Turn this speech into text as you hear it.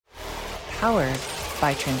Powered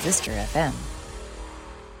by Transistor FM.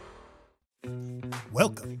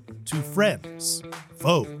 Welcome to Friends,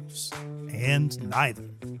 Foes, and Neither.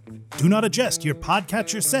 Do not adjust your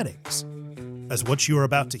podcatcher settings, as what you are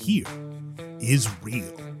about to hear is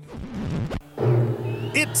real.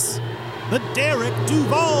 It's the Derek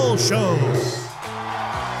Duval Show.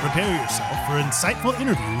 Prepare yourself for insightful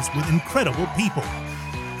interviews with incredible people.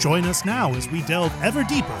 Join us now as we delve ever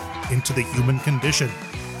deeper into the human condition.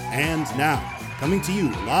 And now, coming to you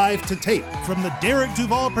live to tape from the Derek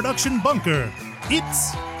Duval production bunker,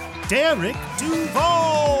 it's Derek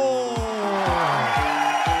Duval!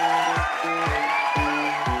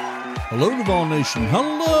 Hello, Duval Nation.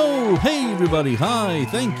 Hello! Hey, everybody. Hi.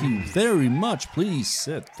 Thank you very much. Please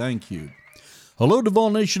sit. Thank you. Hello, Duval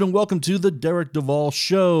Nation, and welcome to the Derek Duval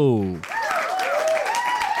Show.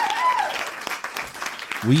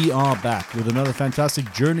 We are back with another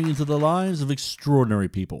fantastic journey into the lives of extraordinary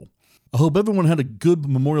people. I hope everyone had a good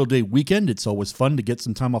Memorial Day weekend. It's always fun to get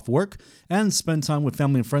some time off work and spend time with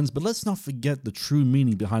family and friends, but let's not forget the true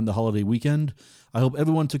meaning behind the holiday weekend. I hope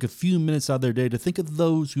everyone took a few minutes out of their day to think of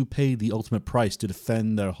those who paid the ultimate price to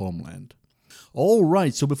defend their homeland. All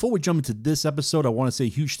right, so before we jump into this episode, I want to say a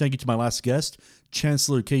huge thank you to my last guest,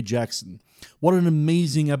 Chancellor K. Jackson. What an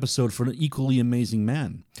amazing episode for an equally amazing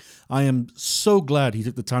man. I am so glad he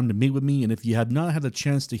took the time to meet with me, and if you have not had a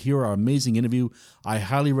chance to hear our amazing interview, I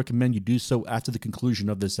highly recommend you do so after the conclusion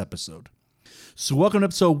of this episode. So welcome to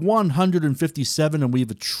episode 157, and we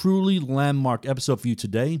have a truly landmark episode for you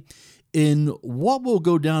today in what will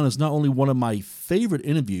go down as not only one of my favorite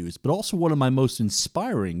interviews, but also one of my most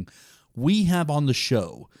inspiring. We have on the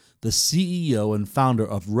show the CEO and founder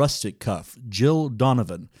of Rustic Cuff, Jill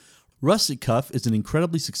Donovan. Rustic Cuff is an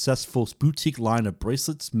incredibly successful boutique line of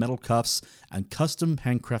bracelets, metal cuffs, and custom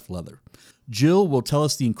handcraft leather. Jill will tell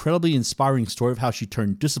us the incredibly inspiring story of how she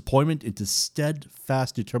turned disappointment into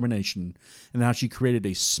steadfast determination and how she created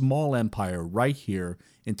a small empire right here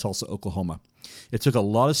in Tulsa, Oklahoma. It took a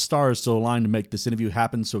lot of stars to align to make this interview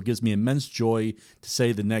happen, so it gives me immense joy to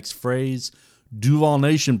say the next phrase. Duval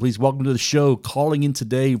Nation, please welcome to the show, calling in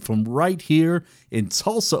today from right here in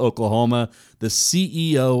Tulsa, Oklahoma, the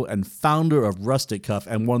CEO and founder of Rustic Cuff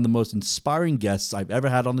and one of the most inspiring guests I've ever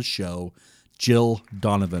had on the show, Jill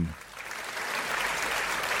Donovan.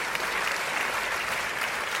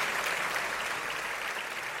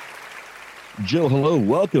 Jill, hello.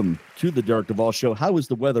 Welcome to the Derek Duval Show. How is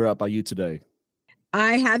the weather out by you today?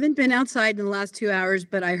 I haven't been outside in the last 2 hours,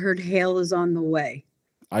 but I heard hail is on the way.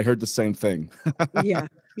 I heard the same thing. Yeah.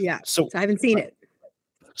 So I haven't seen it.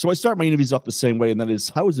 So I start my interviews off the same way, and that is,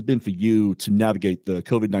 how has it been for you to navigate the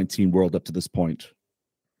COVID-19 world up to this point?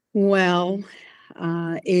 Well,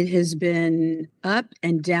 it has been up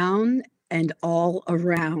and down and all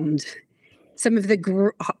around. Some of the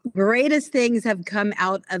greatest things have come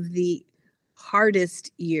out of the hardest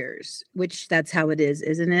years, which that's how it is,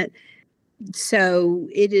 isn't it? So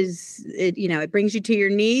it brings you to your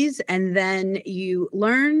knees, and then you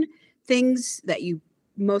learn things that you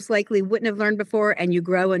most likely wouldn't have learned before, and you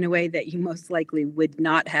grow in a way that you most likely would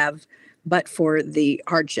not have but for the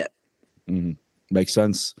hardship. Mm-hmm. Makes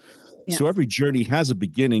sense. Yeah. So every journey has a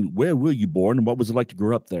beginning. Where were you born, and what was it like to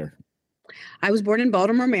grow up there? I was born in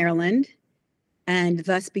Baltimore, Maryland, and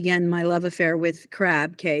thus began my love affair with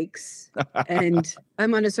crab cakes. And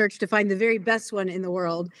I'm on a search to find the very best one in the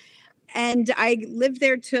world. And I lived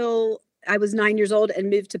there till I was 9 years old and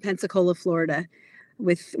moved to Pensacola, Florida,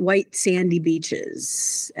 with white sandy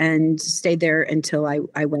beaches, and stayed there until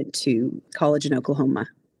I went to college in Oklahoma.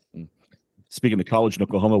 Speaking of college in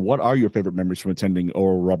Oklahoma, what are your favorite memories from attending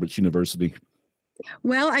Oral Roberts University?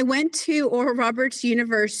 Well, I went to Oral Roberts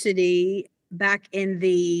University back in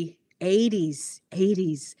the 80s.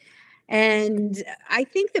 And I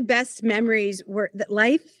think the best memories were that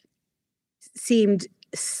life seemed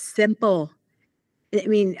simple. I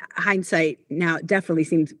mean, hindsight now definitely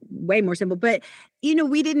seems way more simple, but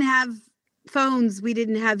we didn't have phones, we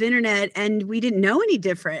didn't have internet, and we didn't know any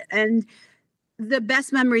different. And the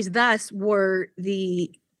best memories thus were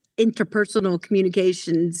the interpersonal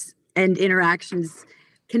communications and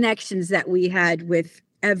connections that we had with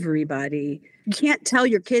everybody. You can't tell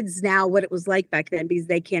your kids now what it was like back then because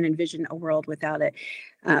they can't envision a world without it.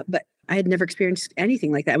 But I had never experienced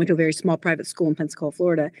anything like that. I went to a very small private school in Pensacola,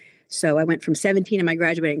 Florida. So I went from 17 in my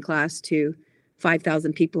graduating class to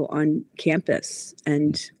 5,000 people on campus,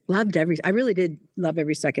 and I really did love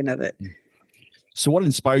every second of it. So what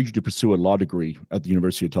inspired you to pursue a law degree at the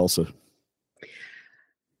University of Tulsa?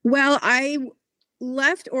 Well, I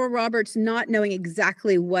left Oral Roberts not knowing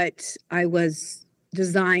exactly what I was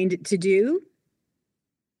designed to do.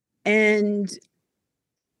 And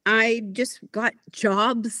I just got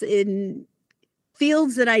jobs in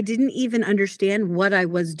fields that I didn't even understand what I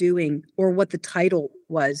was doing or what the title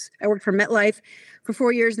was. I worked for MetLife for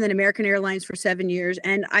 4 years and then American Airlines for 7 years.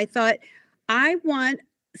 And I thought, I want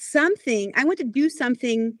to do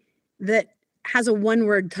something that has a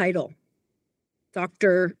one-word title: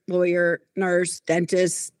 doctor, lawyer, nurse,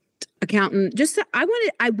 dentist, accountant.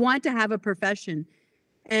 I want to have a profession.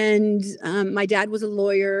 And my dad was a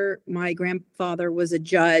lawyer. My grandfather was a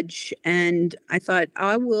judge. And I thought,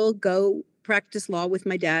 I will go practice law with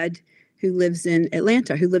my dad, who lived in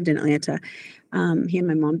Atlanta. He and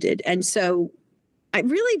my mom did. And so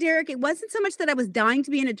Derek, it wasn't so much that I was dying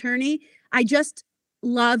to be an attorney. I just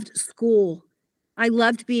loved school. I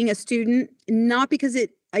loved being a student, not because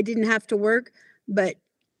I didn't have to work, but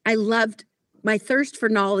my thirst for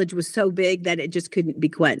knowledge was so big that it just couldn't be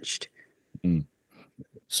quenched. Mm.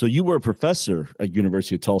 So you were a professor at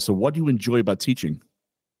University of Tulsa. What do you enjoy about teaching?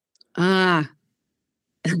 I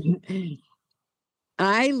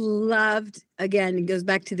loved, again, it goes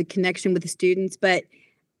back to the connection with the students, but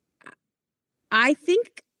I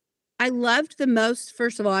think I loved the most,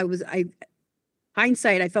 first of all,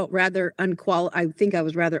 hindsight, I felt rather I think I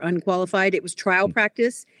was rather unqualified. It was trial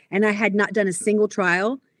practice, and I had not done a single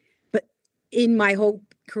trial, but in my whole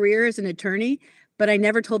career as an attorney, but I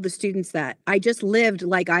never told the students that. I just lived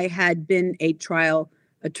like I had been a trial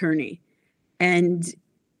attorney. And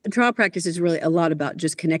trial practice is really a lot about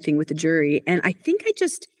just connecting with the jury. And I think I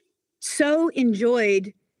just so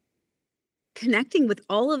enjoyed connecting with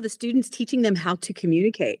all of the students, teaching them how to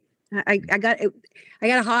communicate. I got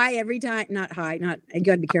a high every time. Not high, you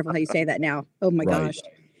got to be careful how you say that now. Oh my gosh.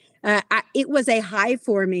 It was a high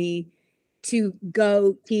for me to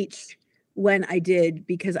go teach when I did,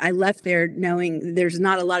 because I left there knowing there's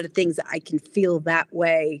not a lot of things that I can feel that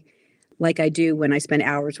way like I do when I spend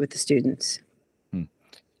hours with the students.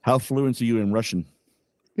 How fluent are you in Russian?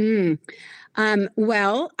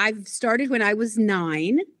 Well, I've started when I was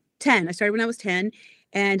 10. I started when I was 10,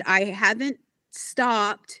 and I haven't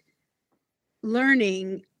stopped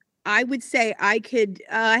learning. I would say I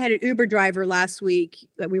had an Uber driver last week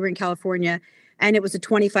that we were in California, and it was a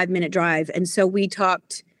 25-minute drive. And so we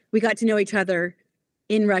got to know each other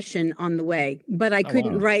in Russian on the way, but I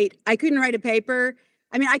couldn't write a paper.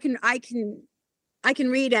 I mean, I can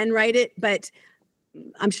read and write it, but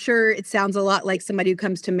I'm sure it sounds a lot like somebody who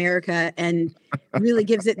comes to America and really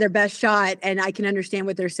gives it their best shot. And I can understand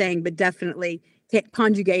what they're saying, but definitely can't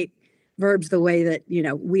conjugate verbs the way that,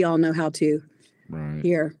 we all know how to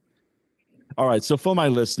here. All right. So for my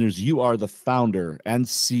listeners, you are the founder and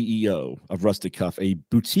CEO of Rustic Cuff, a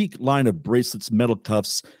boutique line of bracelets, metal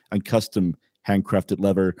cuffs, and custom handcrafted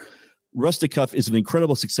leather. Rustic Cuff is an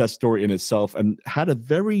incredible success story in itself and had a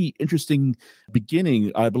very interesting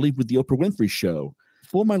beginning, I believe, with the Oprah Winfrey Show.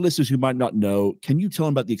 For my listeners who might not know, can you tell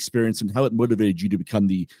them about the experience and how it motivated you to become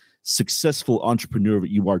the successful entrepreneur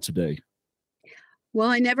that you are today? Well,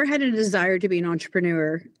 I never had a desire to be an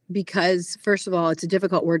entrepreneur because, first of all, it's a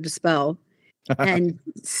difficult word to spell. And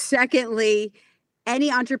secondly,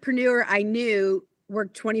 any entrepreneur I knew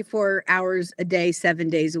worked 24 hours a day, 7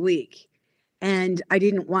 days a week. And I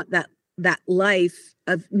didn't want that life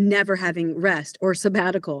of never having rest or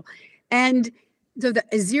sabbatical. And so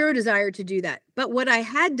zero desire to do that. But what I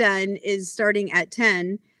had done is starting at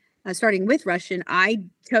 10, starting with Russian, I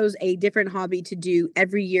chose a different hobby to do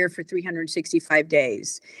every year for 365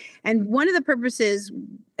 days. And one of the purposes,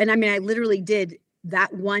 and I mean, I literally did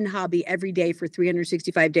that one hobby every day for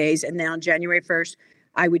 365 days. And then on January 1st,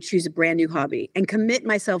 I would choose a brand new hobby and commit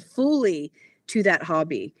myself fully to that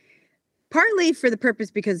hobby. Partly for the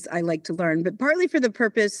purpose because I like to learn, but partly for the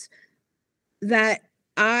purpose that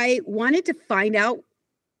I wanted to find out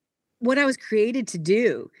what I was created to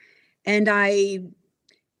do. And I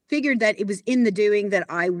figured that it was in the doing that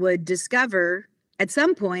I would discover at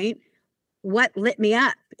some point what lit me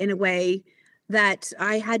up in a way that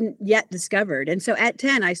I hadn't yet discovered. And so at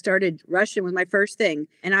 10, I started Russian was my first thing.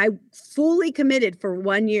 And I fully committed for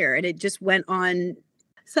 1 year, and it just went on.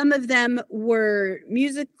 Some of them were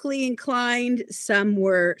musically inclined, some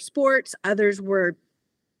were sports, others were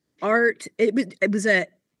art. I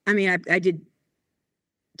did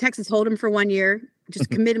Texas Hold'em for 1 year, just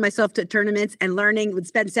committed myself to tournaments and learning, would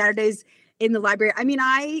spend Saturdays in the library. I mean,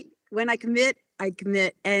 when I commit, I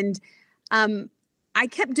commit. And I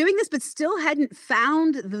kept doing this, but still hadn't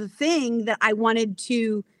found the thing that I wanted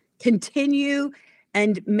to continue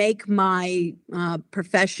and make my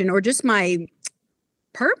profession or just my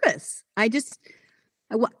purpose. I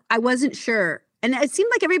wasn't sure. And it seemed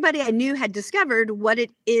like everybody I knew had discovered what it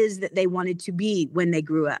is that they wanted to be when they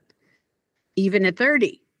grew up, even at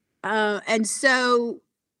 30. And so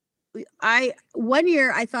one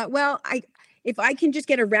year I thought, well, if I can just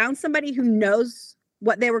get around somebody who knows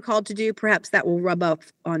what they were called to do, perhaps that will rub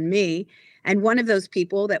off on me. And one of those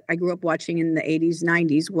people that I grew up watching in the 80s,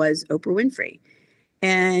 90s was Oprah Winfrey.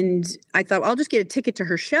 And I thought, I'll just get a ticket to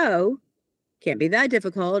her show. Can't be that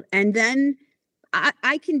difficult. And then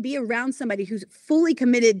I can be around somebody who's fully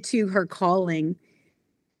committed to her calling.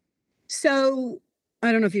 So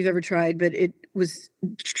I don't know if you've ever tried, but it was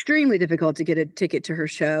extremely difficult to get a ticket to her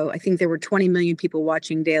show. I think there were 20 million people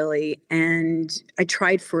watching daily. And I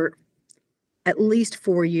tried for at least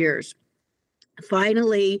 4 years.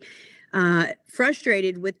 Finally,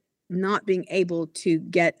 frustrated with not being able to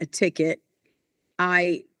get a ticket,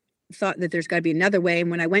 I thought that there's got to be another way.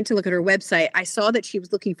 And when I went to look at her website, I saw that she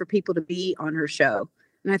was looking for people to be on her show.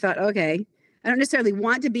 And I thought, okay, I don't necessarily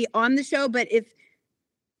want to be on the show, but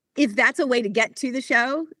if that's a way to get to the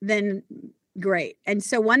show, then great. And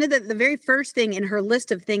so one of the very first thing in her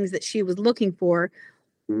list of things that she was looking for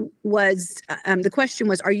was, the question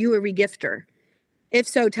was, are you a regifter? If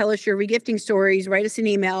so, tell us your regifting stories, write us an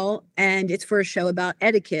email, and it's for a show about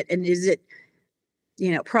etiquette. And is it,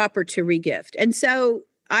 proper to regift? And so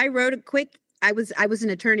I wrote I was an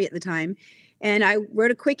attorney at the time, and I wrote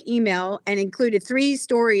a quick email and included 3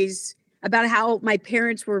 stories about how my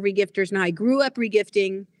parents were regifters. Now I grew up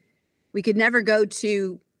regifting. We could never go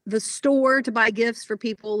to the store to buy gifts for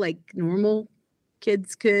people like normal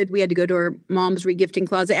kids could. We had to go to our mom's regifting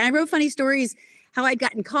closet. And I wrote funny stories, how I'd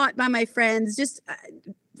gotten caught by my friends, just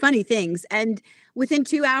funny things. And within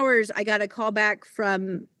 2 hours, I got a call back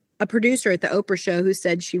from a producer at the Oprah show who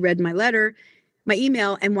said she read my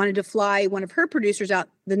email, and wanted to fly one of her producers out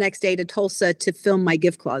the next day to Tulsa to film my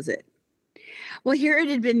gift closet. Well, here it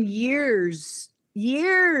had been years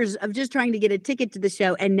of just trying to get a ticket to the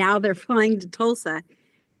show. And now they're flying to Tulsa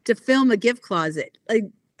to film a gift closet.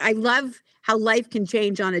 I love how life can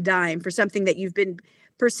change on a dime for something that you've been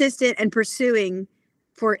persistent and pursuing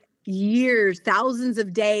for years, thousands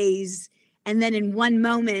of days. And then in one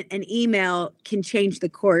moment, an email can change the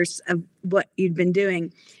course of what you'd been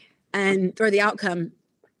doing or the outcome.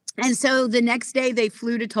 And so the next day they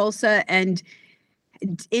flew to Tulsa and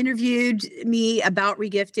interviewed me about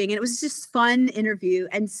regifting. And it was just a fun interview.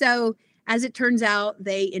 And so as it turns out,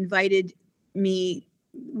 they invited me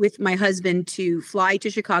with my husband to fly to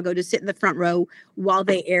Chicago to sit in the front row while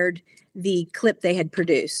they aired the clip they had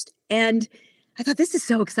produced. And I thought, this is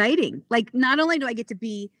so exciting. Like, not only do I get to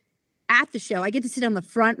be at the show, I get to sit on the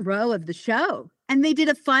front row of the show. And they did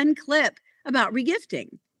a fun clip about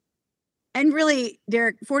regifting. And really,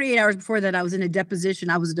 Derek, 48 hours before that, I was in a deposition.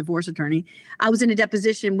 I was a divorce attorney. I was in a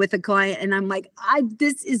deposition with a client, and I'm like,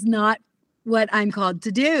 this is not what I'm called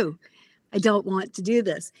to do. I don't want to do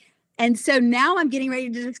this. And so now I'm getting ready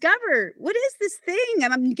to discover, what is this thing?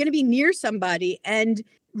 I'm going to be near somebody. And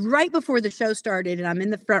right before the show started, and I'm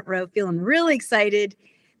in the front row feeling really excited,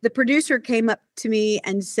 the producer came up to me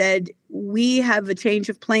and said, we have a change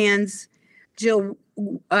of plans. Jill,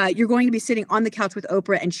 you're going to be sitting on the couch with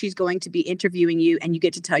Oprah, and she's going to be interviewing you, and you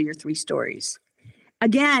get to tell your 3 stories.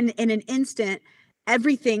 Again, in an instant,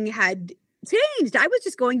 everything had changed. I was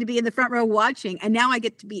just going to be in the front row watching, and now I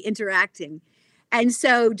get to be interacting. And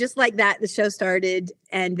so just like that, the show started,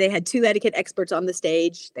 and they had 2 etiquette experts on the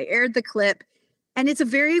stage. They aired the clip, and it's a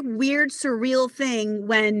very weird, surreal thing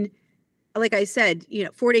when, like I said,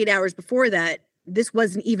 48 hours before that, this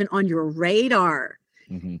wasn't even on your radar.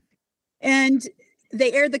 Mm-hmm. And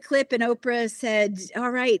they aired the clip, and Oprah said,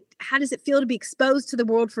 all right, how does it feel to be exposed to the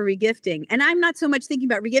world for regifting? And I'm not so much thinking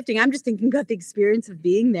about regifting. I'm just thinking about the experience of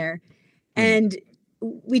being there. Mm. And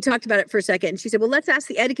we talked about it for a second. And she said, well, let's ask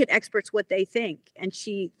the etiquette experts what they think. And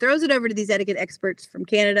she throws it over to these etiquette experts from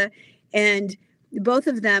Canada. And both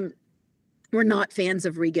of them were not fans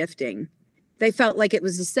of regifting. They felt like it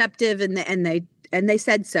was deceptive, and they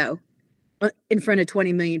said so in front of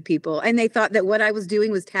 20 million people. And they thought that what I was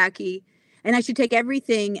doing was tacky, and I should take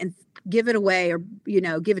everything and give it away, or,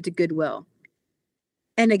 give it to Goodwill.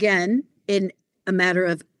 And again, in a matter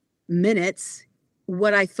of minutes,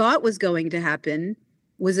 what I thought was going to happen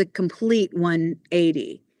was a complete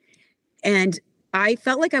 180. And I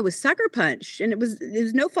felt like I was sucker punched, and it was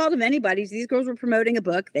no fault of anybody's. These girls were promoting a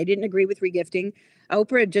book. They didn't agree with regifting.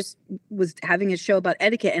 Oprah just was having a show about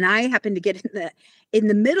etiquette, and I happened to get in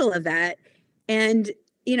the middle of that. And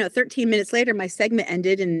 13 minutes later, my segment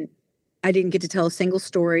ended, and I didn't get to tell a single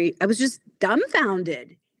story. I was just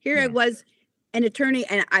dumbfounded. Here I was, an attorney,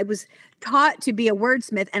 and I was taught to be a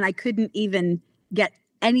wordsmith, and I couldn't even get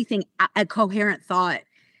anything, a coherent thought.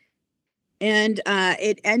 And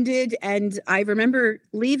it ended, and I remember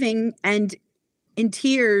leaving, and in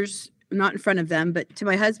tears, not in front of them, but to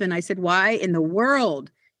my husband, I said, why in the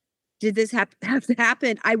world did this have to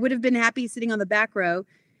happen? I would have been happy sitting on the back row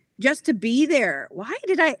just to be there. How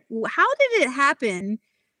did it happen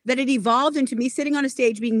that it evolved into me sitting on a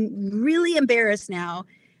stage being really embarrassed now?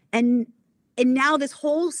 And now this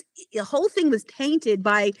whole thing was tainted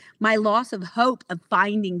by my loss of hope of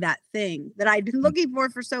finding that thing that I'd been looking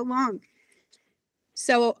for so long.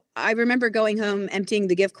 So I remember going home, emptying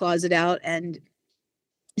the gift closet out and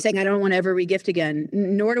saying, I don't want to ever regift again,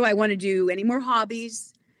 nor do I want to do any more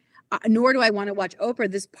hobbies, nor do I want to watch Oprah.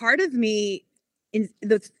 This part of me,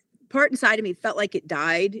 the part inside of me felt like it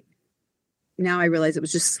died. Now I realize it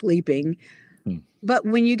was just sleeping. But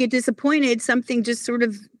when you get disappointed, something just sort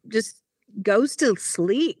of just goes to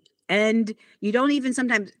sleep. And you don't even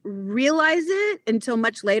sometimes realize it until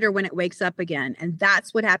much later when it wakes up again. And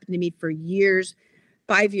that's what happened to me for years,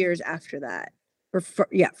 5 years after that.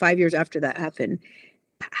 5 years after that happened.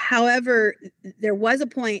 However, there was a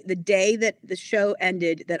point the day that the show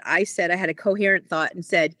ended that I said, I had a coherent thought and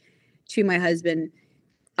said to my husband,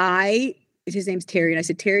 his name's Terry. And I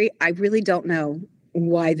said, Terry, I really don't know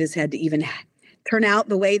why this had to even turn out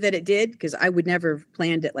the way that it did, because I would never have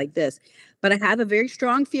planned it like this. But I have a very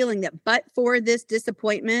strong feeling that but for this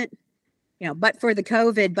disappointment, but for the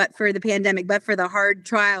COVID, but for the pandemic, but for the hard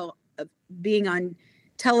trial of being on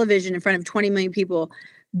television in front of 20 million people,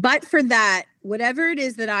 but for that, whatever it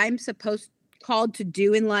is that I'm called to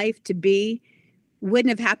do in life, to be, wouldn't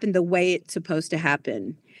have happened the way it's supposed to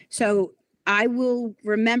happen. So I will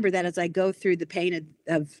remember that as I go through the pain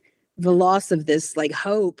of the loss of this like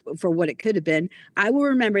hope for what it could have been. I will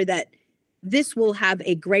remember that this will have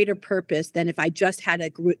a greater purpose than if I just had a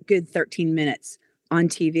good 13 minutes on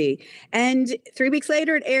TV. And 3 weeks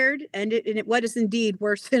later it aired, and it was indeed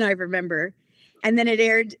worse than I remember. And then it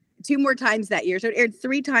aired 2 more times that year. So it aired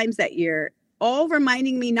 3 times that year, all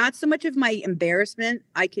reminding me not so much of my embarrassment,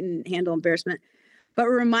 I can handle embarrassment, but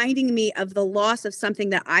reminding me of the loss of something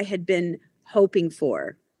that I had been hoping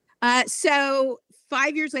for. So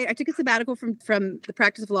 5 years later, I took a sabbatical from the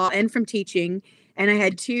practice of law and from teaching, and I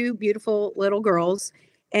had 2 beautiful little girls.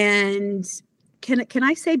 And can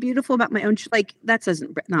I say beautiful about my own? That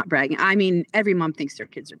doesn't, not bragging. I mean, every mom thinks their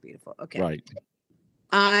kids are beautiful. Okay. Right.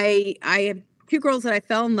 I have 2 girls that I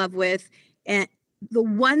fell in love with. And the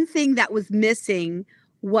one thing that was missing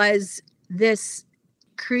was this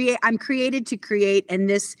I'm created to create. And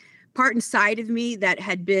this part inside of me that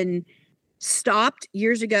had been stopped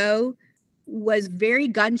years ago was very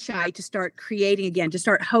gun shy to start creating again, to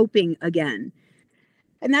start hoping again.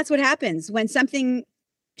 And that's what happens when something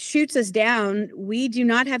shoots us down. We do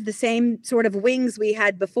not have the same sort of wings we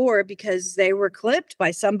had before because they were clipped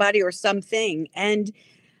by somebody or something. And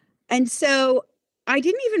so I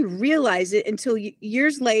didn't even realize it until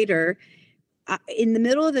years later, in the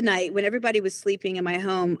middle of the night when everybody was sleeping in my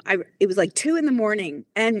home. It was like 2 a.m.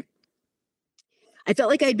 and I felt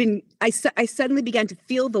like I suddenly began to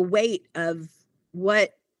feel the weight of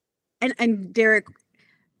what, and Derek,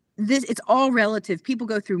 it's all relative. People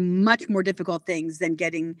go through much more difficult things than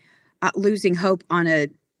losing hope on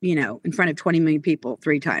in front of 20 million people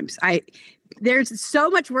 3 times. There's so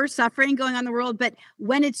much worse suffering going on in the world, but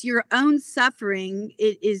when it's your own suffering,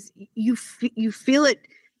 it is, you feel it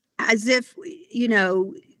as if,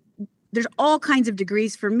 there's all kinds of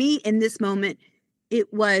degrees. For me in this moment,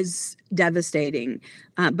 it was devastating.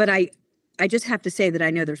 But I just have to say that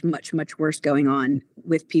I know there's much, much worse going on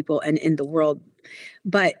with people and in the world.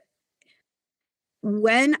 But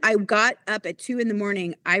when I got up at 2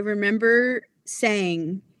 a.m, I remember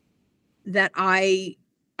saying that I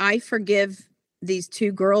forgive these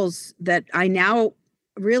 2 girls that I now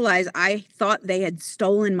realize I thought they had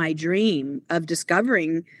stolen my dream of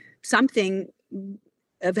discovering something,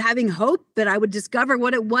 of having hope that I would discover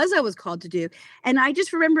what it was I was called to do. And I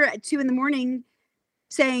just remember at 2 a.m.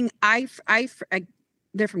 saying,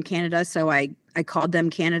 they're from Canada, so I called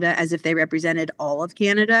them Canada as if they represented all of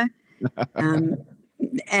Canada.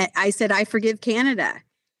 I said, I forgive Canada.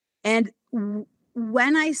 And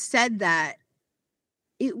when I said that,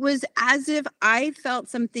 it was as if I felt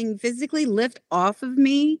something physically lift off of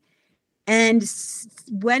me. And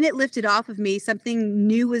when it lifted off of me, something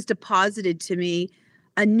new was deposited to me,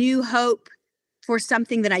 a new hope for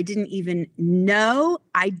something that I didn't even know.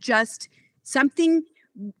 Something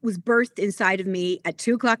was birthed inside of me at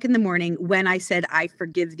 2 a.m. when I said, I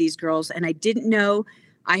forgive these girls. And I didn't know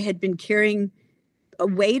I had been carrying a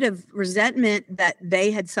weight of resentment that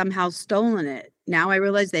they had somehow stolen it. Now I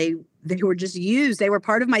realize they were just used. They were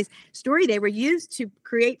part of my story. They were used to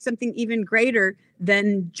create something even greater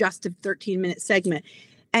than just a 13-minute segment.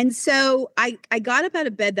 And so I got up out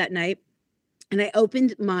of bed that night and I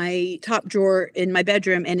opened my top drawer in my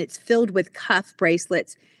bedroom, and it's filled with cuff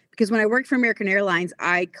bracelets because when I worked for American Airlines,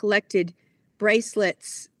 I collected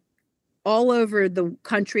bracelets all over the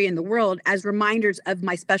country and the world as reminders of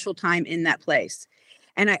my special time in that place.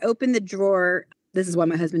 And I opened the drawer. This is why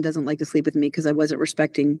my husband doesn't like to sleep with me, because I wasn't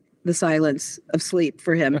respecting the silence of sleep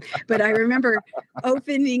for him. But I remember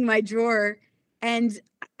opening my drawer and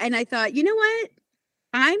I thought, you know what?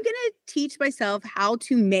 I'm going to teach myself how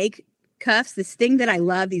to make cuffs, this thing that I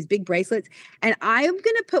love, these big bracelets. And I'm going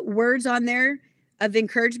to put words on there of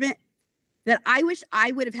encouragement that I wish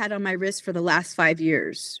I would have had on my wrist for the last 5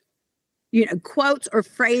 years. You know, quotes or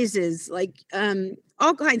phrases like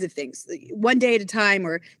all kinds of things. One day at a time,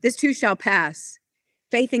 or this too shall pass.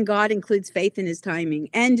 Faith in God includes faith in his timing.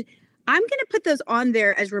 And I'm going to put those on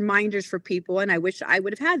there as reminders for people. And I wish I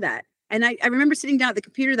would have had that. And I remember sitting down at the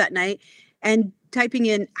computer that night and typing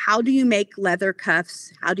in, how do you make leather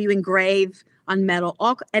cuffs? How do you engrave on metal?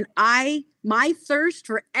 My thirst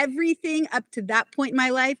for everything up to that point in my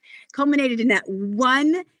life culminated in that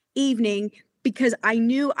one evening, because I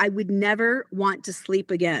knew I would never want to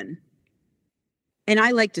sleep again. And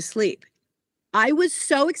I like to sleep. I was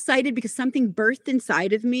so excited because something birthed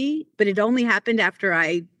inside of me, but it only happened after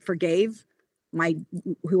I forgave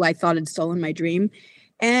who I thought had stolen my dream.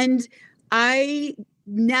 And I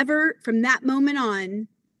never, from that moment on,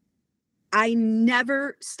 I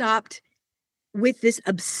never stopped with this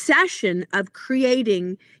obsession of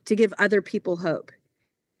creating to give other people hope.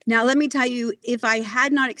 Now, let me tell you, if I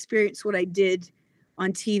had not experienced what I did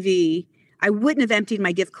on TV, I wouldn't have emptied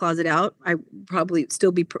my gift closet out. I probably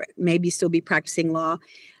still be practicing law.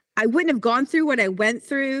 I wouldn't have gone through what I went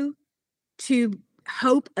through to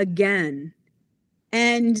hope again.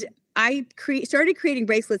 And I started creating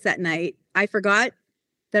bracelets that night. I forgot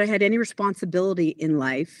that I had any responsibility in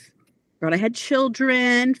life. Forgot I had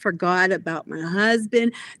children, forgot about my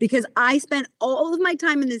husband, because I spent all of my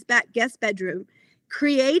time in this guest bedroom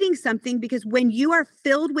creating something. Because when you are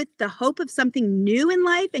filled with the hope of something new in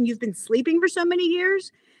life and you've been sleeping for so many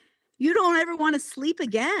years, you don't ever want to sleep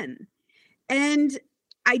again. And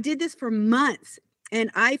I did this for months, and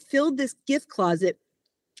I filled this gift closet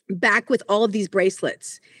back with all of these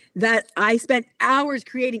bracelets that I spent hours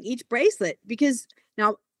creating each bracelet, because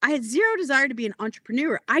now I had zero desire to be an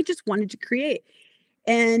entrepreneur. I just wanted to create.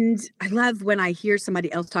 And I love when I hear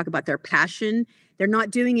somebody else talk about their passion. They're not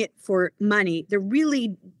doing it for money. They're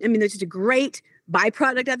really, there's just a great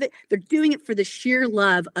byproduct of it. They're doing it for the sheer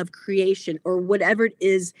love of creation, or whatever it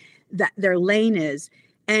is that their lane is.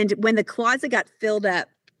 And when the closet got filled up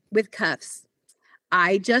with cuffs,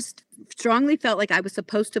 I just strongly felt like I was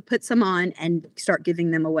supposed to put some on and start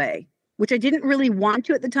giving them away, which I didn't really want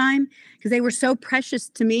to at the time, because they were so precious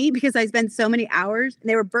to me, because I spent so many hours, and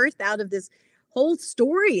they were birthed out of this whole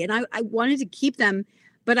story. And I wanted to keep them,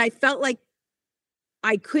 but I felt like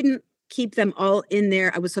I couldn't keep them all in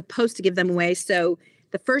there. I was supposed to give them away. So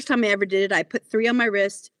the first time I ever did it, I put 3 on my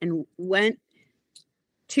wrist and went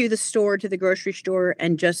to the grocery store,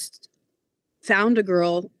 and just found a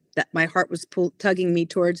girl that my heart was tugging me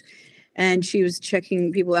towards. And she was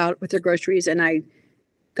checking people out with their groceries. And I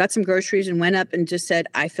got some groceries and went up and just said,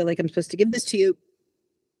 I feel like I'm supposed to give this to you.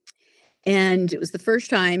 And it was the first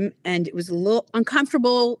time, and it was a little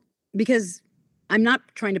uncomfortable, because I'm not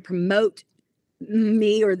trying to promote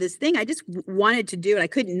me or this thing. I just wanted to do it. I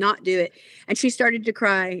could not do it. And she started to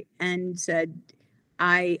cry and said,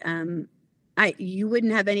 you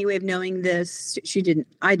wouldn't have any way of knowing this. She didn't.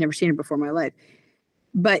 I'd never seen her before in my life.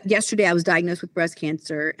 But yesterday I was diagnosed with breast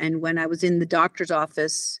cancer. And when I was in the doctor's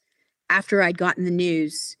office, after I'd gotten the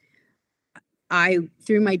news, I,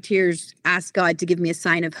 through my tears, asked God to give me a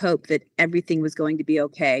sign of hope that everything was going to be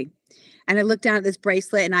okay. And I looked down at this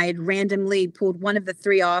bracelet, and I had randomly pulled one of the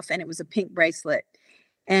 3 off, and it was a pink bracelet.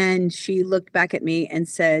 And she looked back at me and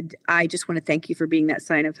said, I just want to thank you for being that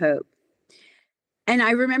sign of hope. And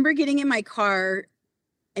I remember getting in my car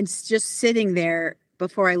and just sitting there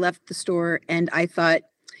before I left the store. And I thought,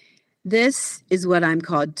 this is what I'm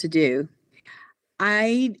called to do.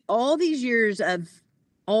 All these years of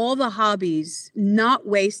all the hobbies not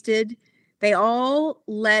wasted, they all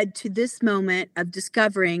led to this moment of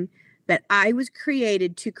discovering that I was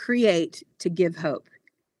created to create, to give hope.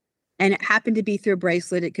 And it happened to be through a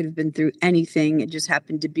bracelet. It could have been through anything. It just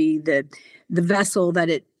happened to be the vessel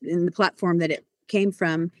in the platform that it came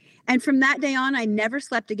from. And from that day on, I never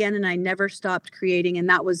slept again, and I never stopped creating. And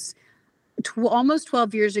that was almost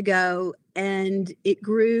 12 years ago. And it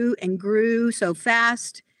grew and grew so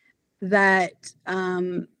fast that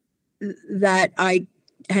I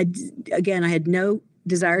had no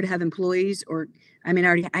desire to have employees,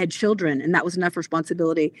 I had children, and that was enough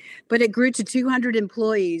responsibility. But it grew to 200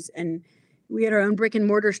 employees, and We had our own brick and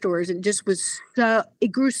mortar stores, and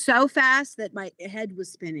it grew so fast that my head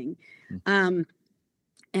was spinning. And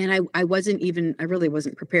I really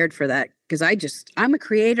wasn't prepared for that, because I'm a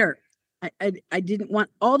creator. I didn't want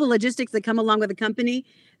all the logistics that come along with a company.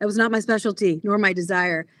 That was not my specialty, nor my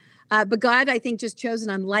desire. But God, I think, just chose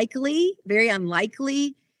an very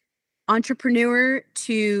unlikely entrepreneur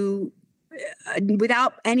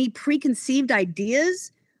without any preconceived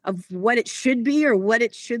ideas of what it should be or what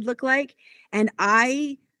it should look like. And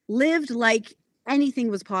I lived like anything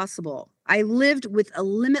was possible. I lived with a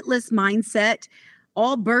limitless mindset,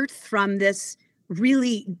 all birthed from this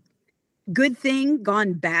really good thing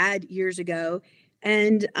gone bad years ago.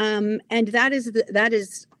 And that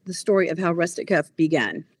is the story of how Rustic Cuff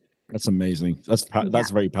began. That's amazing. That's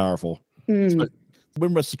very powerful. So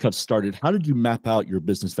when Rustic Cuff started, how did you map out your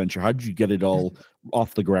business venture? How did you get it all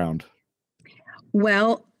off the ground?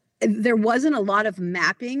 Well, there wasn't a lot of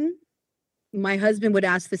mapping. My husband would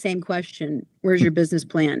ask the same question: where's your business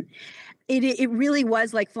plan? It really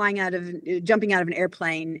was like jumping out of an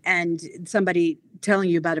airplane and somebody telling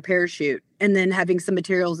you about a parachute, and then having some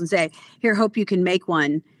materials and say, here, hope you can make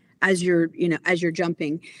one as you're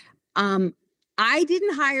jumping. I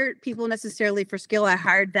didn't hire people necessarily for skill. I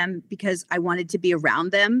hired them because I wanted to be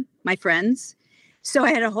around them, my friends. So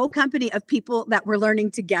I had a whole company of people that were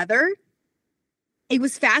learning together. It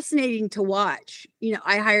was fascinating to watch.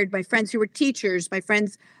 I hired my friends who were teachers, my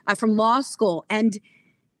friends from law school, and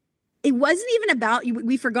it wasn't even about,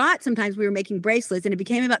 we forgot sometimes we were making bracelets, and it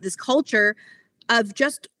became about this culture of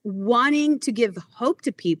just wanting to give hope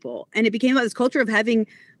to people. And it became about this culture of having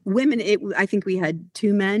women. I think we had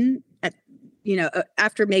 2 men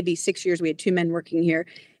after maybe 6 years, we had 2 men working here.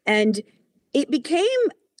 And it became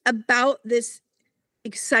about this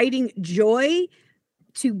exciting joy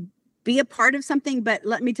to be a part of something. But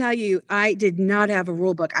let me tell you, I did not have a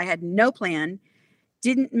rule book. I had no plan,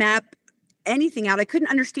 didn't map anything out. I couldn't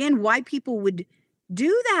understand why people would do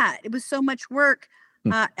that. It was so much work.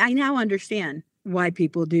 I now understand why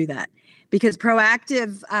people do that, because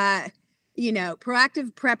proactive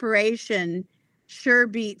preparation sure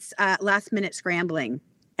beats last minute scrambling.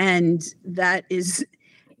 And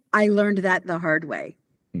I learned that the hard way.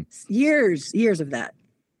 Years of that.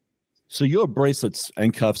 So your bracelets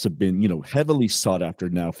and cuffs have been, heavily sought after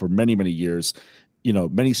now for many, many years,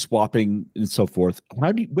 many swapping and so forth.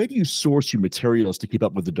 Where do you source your materials to keep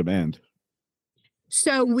up with the demand?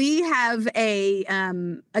 So we have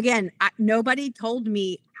nobody told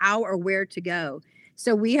me how or where to go.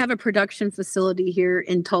 So we have a production facility here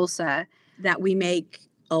in Tulsa that we make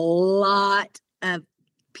a lot of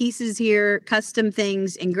pieces here, custom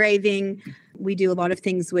things, engraving. We do a lot of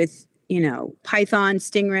things with, Python,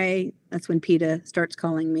 Stingray. That's when PETA starts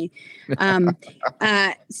calling me.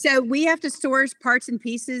 So we have to source parts and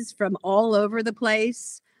pieces from all over the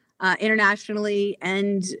place, internationally,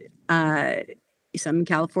 and some in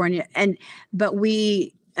California. But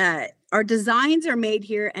our designs are made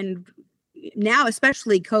here, and now,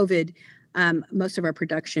 especially COVID, most of our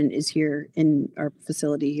production is here in our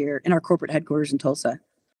facility here in our corporate headquarters in Tulsa.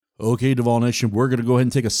 Okay, Duval Nation, we're going to go ahead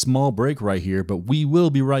and take a small break right here, but we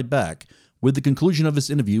will be right back with the conclusion of this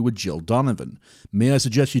interview with Jill Donovan. May I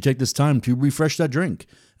suggest you take this time to refresh that drink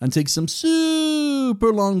and take some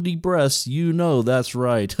super long deep breaths? That's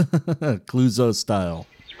right. Clouseau style.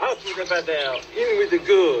 Out with the bad air, in with the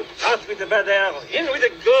good. Out with the bad air, in with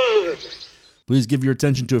the good. Please give your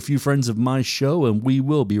attention to a few friends of my show, and we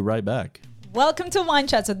will be right back. Welcome to Wine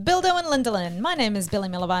Chats with Bildo and Lindelin. My name is Billy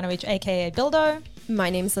Milovanovic, aka Bildo. My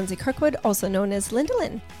name is Lindsay Kirkwood, also known as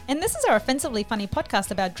Lindelin. And this is our offensively funny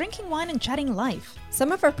podcast about drinking wine and chatting life.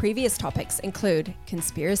 Some of our previous topics include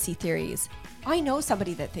conspiracy theories. I know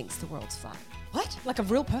somebody that thinks the world's flat. What? Like a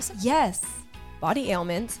real person? Yes. Body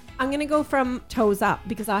ailments. I'm going to go from toes up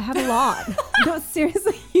because I have a lot. No,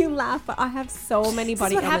 seriously, you laugh, but I have so many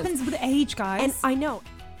body ailments. This is what happens with age, guys. And I know.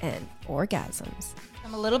 And orgasms.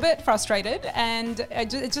 I'm a little bit frustrated, and it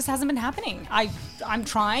just hasn't been happening. I'm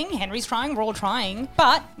trying, Henry's trying, we're all trying,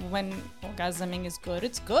 but when orgasming is good,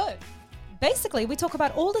 it's good. Basically, we talk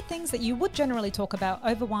about all the things that you would generally talk about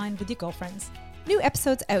over wine with your girlfriends. New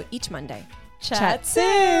episodes out each Monday. Chat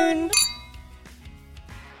soon!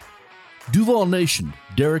 Duval Nation,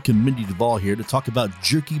 Derek and Mindy Duval here to talk about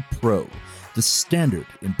Jerky Pro, the standard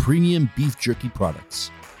in premium beef jerky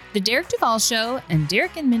products. The Derek Duval Show and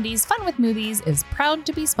Derek and Mindy's Fun with Movies is proud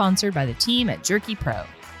to be sponsored by the team at Jerky Pro.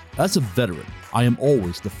 As a veteran, I am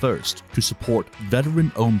always the first to support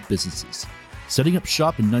veteran-owned businesses. Setting up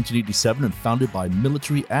shop in 1987 and founded by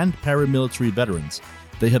military and paramilitary veterans,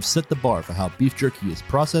 they have set the bar for how beef jerky is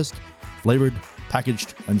processed, flavored,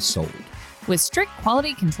 packaged, and sold. With strict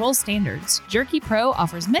quality control standards, Jerky Pro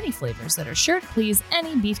offers many flavors that are sure to please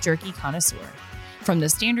any beef jerky connoisseur. From the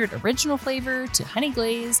standard original flavor to honey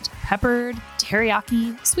glazed, peppered,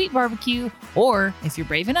 teriyaki, sweet barbecue, or, if you're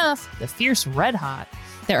brave enough, the fierce red hot,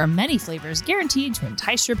 there are many flavors guaranteed to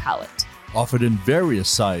entice your palate. Offered in various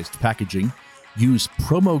sized packaging, use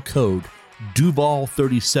promo code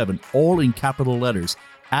Duval37, all in capital letters,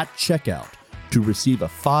 at checkout to receive a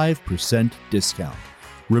 5% discount.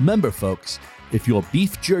 Remember, folks, if your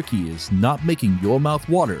beef jerky is not making your mouth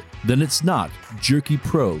water, then it's not Jerky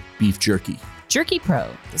Pro beef jerky. Jerky Pro,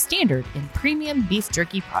 the standard in premium beef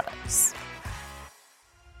jerky products.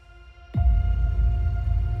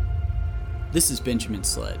 This is Benjamin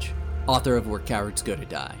Sledge, author of Where Cowards Go to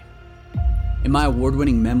Die. In my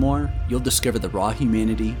award-winning memoir, you'll discover the raw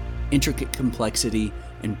humanity, intricate complexity,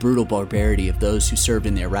 and brutal barbarity of those who served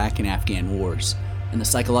in the Iraq and Afghan wars, and the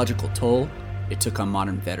psychological toll it took on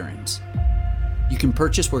modern veterans. You can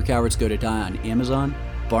purchase Where Cowards Go to Die on Amazon,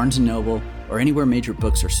 Barnes & Noble, or anywhere major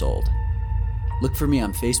books are sold. Look for me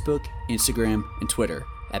on Facebook, Instagram, and Twitter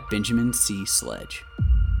at Benjamin C. Sledge.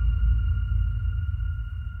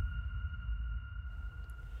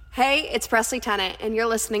 Hey, it's Presley Tennant, and you're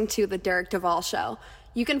listening to The Derek Duvall Show.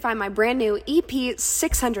 You can find my brand new EP,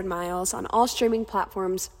 600 Miles, on all streaming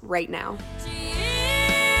platforms right now.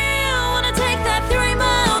 I wanna take that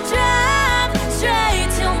 3-mile drive straight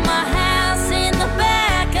to my house in the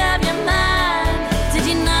back of your mind. Did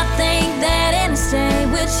you not think that interstate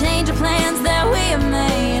would change the plans that we have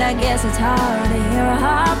made? I guess it's hard to hear a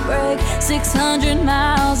heartbreak 600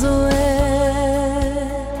 miles away.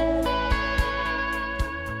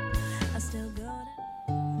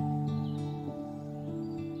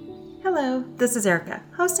 Hello, this is Erica,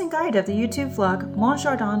 host and guide of the YouTube vlog Mon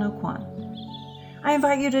Jardin au Coin. I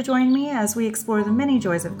invite you to join me as we explore the many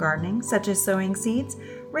joys of gardening, such as sowing seeds,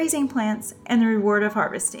 raising plants, and the reward of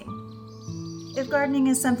harvesting. If gardening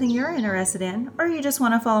is something you're interested in, or you just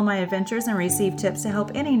want to follow my adventures and receive tips to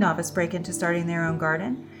help any novice break into starting their own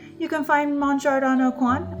garden, you can find Mon Jardin au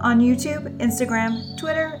Coin on YouTube, Instagram,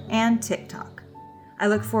 Twitter, and TikTok. I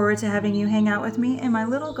look forward to having you hang out with me in my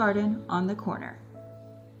little garden on the corner.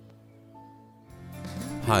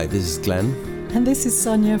 Hi, this is Glenn. And this is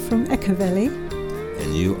Sonia from Echo Valley.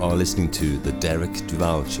 And you are listening to The Derek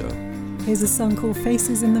Duvall Show. Here's a song called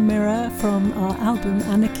Faces in the Mirror from our album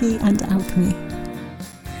Anarchy and Alchemy.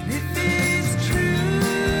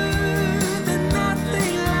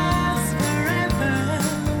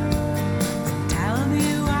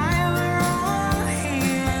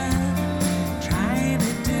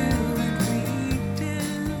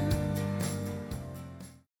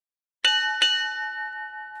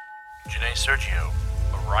 Sergio,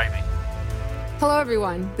 arriving. Hello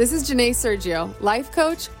everyone, this is Janae Sergio, life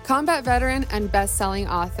coach, combat veteran, and best-selling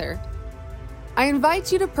author. I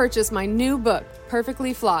invite you to purchase my new book,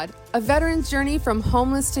 Perfectly Flawed, a veteran's journey from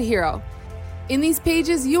homeless to hero. In these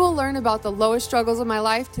pages, you will learn about the lowest struggles of my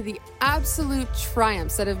life to the absolute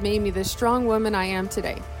triumphs that have made me the strong woman I am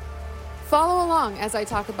today. Follow along as I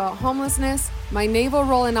talk about homelessness, my naval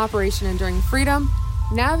role in Operation Enduring Freedom,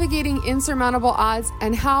 navigating insurmountable odds,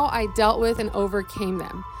 and how I dealt with and overcame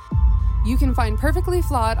them. You can find Perfectly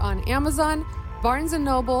Flawed on Amazon, Barnes &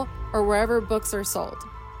 Noble, or wherever books are sold.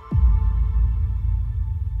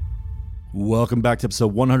 Welcome back to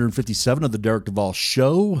episode 157 of the Derek Duvall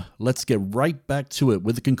Show. Let's get right back to it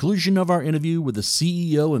with the conclusion of our interview with the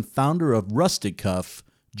CEO and founder of Rustic Cuff,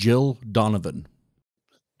 Jill Donovan.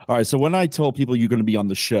 All right, so when I told people you're going to be on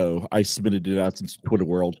the show, I submitted it out into the Twitter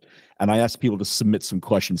world, and I asked people to submit some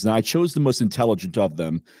questions. Now, I chose the most intelligent of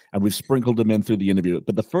them, and we've sprinkled them in through the interview.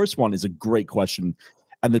 But the first one is a great question,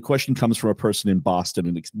 and the question comes from a person in Boston,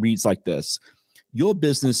 and it reads like this. Your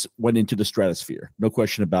business went into the stratosphere, no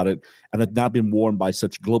question about it, and has now been worn by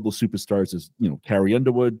such global superstars as, Carrie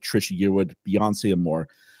Underwood, Trisha Yearwood, Beyonce, and more.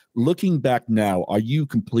 Looking back now, are you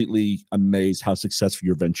completely amazed how successful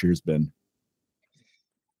your venture has been?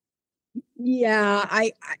 Yeah,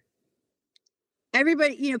 I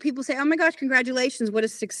everybody, people say, "Oh my gosh, congratulations, what a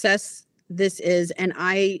success this is." And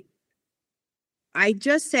I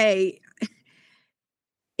just say,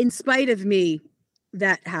 in spite of me,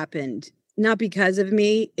 that happened. Not because of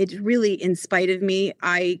me. It's really in spite of me.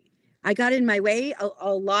 I got in my way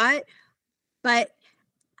a lot. But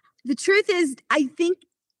the truth is, I think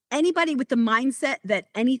anybody with the mindset that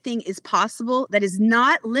anything is possible, that is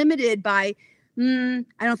not limited by I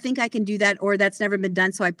don't think I can do that, or that's never been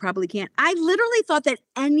done, so I probably can't. I literally thought that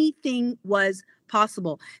anything was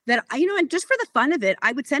possible. That and just for the fun of it,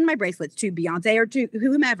 I would send my bracelets to Beyonce or to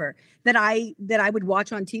whomever that I would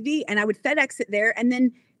watch on TV, and I would FedEx it there, and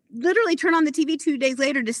then literally turn on the TV 2 days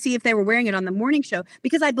later to see if they were wearing it on the morning show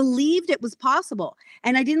because I believed it was possible.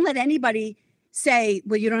 And I didn't let anybody say,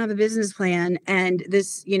 well, you don't have a business plan and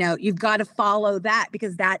this, you've got to follow that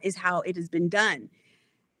because that is how it has been done.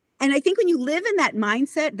 And I think when you live in that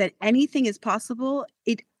mindset that anything is possible,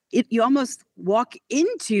 you almost walk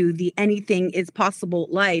into the anything is possible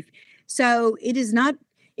life. So it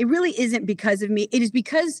really isn't because of me. It is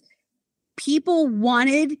because people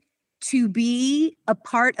wanted to be a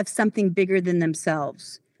part of something bigger than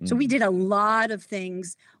themselves. Mm-hmm. So we did a lot of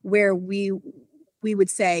things where we would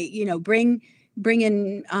say, bring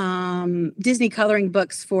in Disney coloring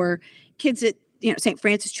books for kids at St.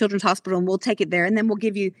 Francis Children's Hospital, and we'll take it there, and then we'll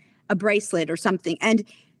give you a bracelet or something. And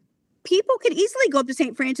people could easily go up to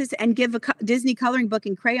St. Francis and give a Disney coloring book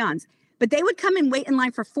and crayons, but they would come and wait in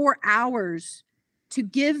line for 4 hours to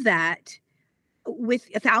give that with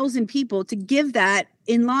 1,000 people, to give that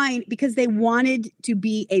in line because they wanted to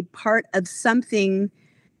be a part of something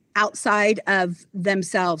outside of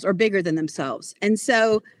themselves or bigger than themselves. And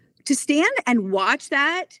so to stand and watch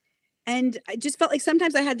that, and I just felt like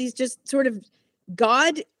sometimes I had these just sort of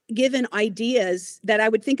God-given ideas that I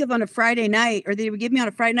would think of on a Friday night, or they would give me on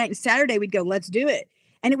a Friday night, and Saturday we'd go, let's do it.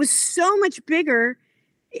 And it was so much bigger.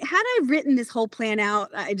 Had I written this whole plan out,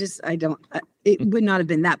 it would not have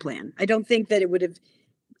been that plan. I don't think that it would have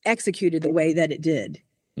executed the way that it did.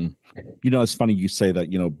 It's funny you say that,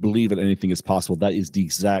 believe that anything is possible. That is the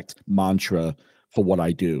exact mantra for what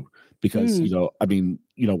I do. Because,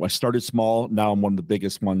 I started small. Now I'm one of the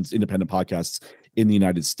biggest independent podcasts in the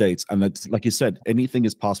United States. And that's, like you said, anything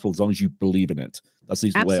is possible as long as you believe in it. That's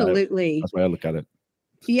the Absolutely. That's the way I look at it.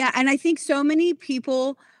 Yeah. And I think so many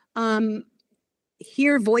people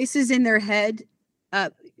hear voices in their head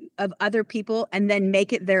of other people and then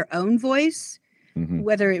make it their own voice, mm-hmm.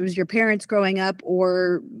 whether it was your parents growing up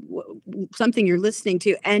or something you're listening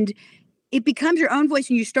to. And it becomes your own voice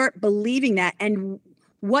and you start believing that. And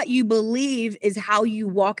what you believe is how you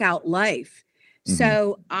walk out life. Mm-hmm.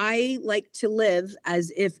 So I like to live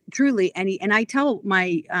as if truly and I tell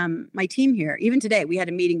my team here, even today, we had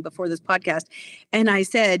a meeting before this podcast, and I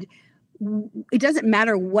said, it doesn't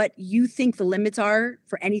matter what you think the limits are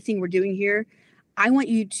for anything we're doing here. I want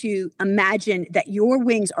you to imagine that your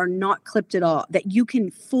wings are not clipped at all, that you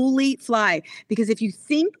can fully fly. Because if you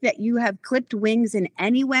think that you have clipped wings in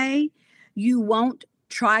any way, you won't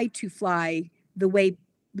try to fly the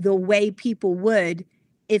way people would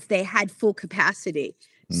if they had full capacity.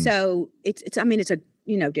 So it's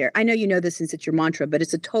Derek, I know you know this since it's your mantra, but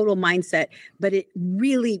it's a total mindset, but it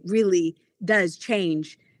really, really does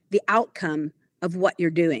change the outcome of what you're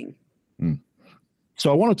doing.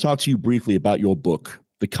 So I want to talk to you briefly about your book,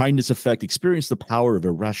 The Kindness Effect, Experience the Power of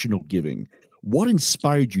Irrational Giving. What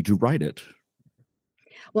inspired you to write it?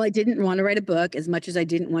 Well, I didn't want to write a book as much as I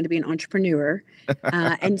didn't want to be an entrepreneur.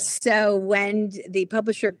 And so when the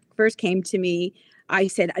publisher first came to me, I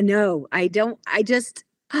said, no, I don't.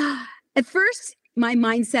 At first, my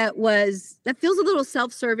mindset was, that feels a little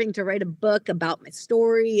self-serving to write a book about my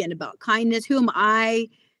story and about kindness. Who am I?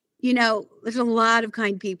 There's a lot of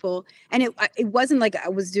kind people. And it wasn't like I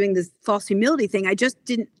was doing this false humility thing. I just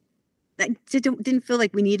didn't feel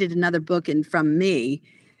like we needed another book from me.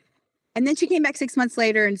 And then she came back 6 months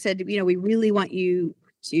later and said, we really want you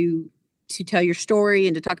to tell your story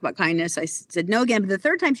and to talk about kindness. I said no again. But the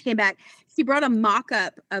third time she came back, she brought a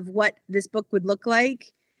mock-up of what this book would look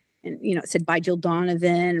like. And, it said by Jill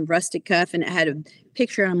Donovan and Rustic Cuff, and it had a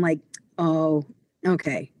picture. And I'm like, oh,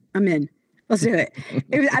 okay, I'm in. Let's do it.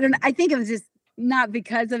 I think it was just not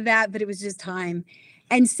because of that, but it was just time.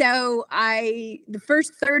 And so the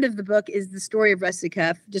first third of the book is the story of Rustic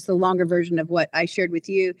Cuff, just a longer version of what I shared with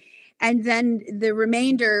you. And then the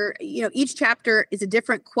remainder, each chapter is a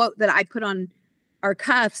different quote that I put on our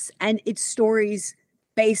cuffs, and it's stories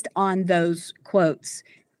based on those quotes.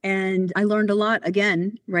 And I learned a lot,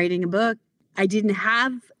 again, writing a book. I didn't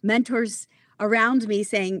have mentors around me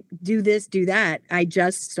saying, do this, do that. I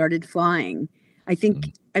just started flying. I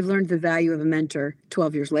think I've learned the value of a mentor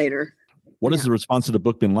 12 years later. What has the response to the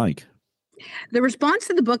book been like? The response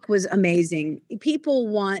to the book was amazing. People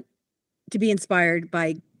want to be inspired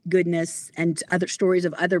by goodness and other stories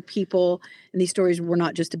of other people. And these stories were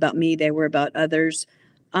not just about me, they were about others.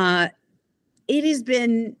 It has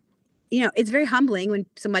been, it's very humbling when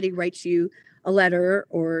somebody writes you a letter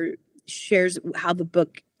or shares how the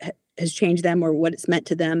book has changed them or what it's meant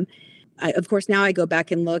to them. Of course, now I go back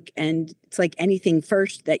and look, and it's like anything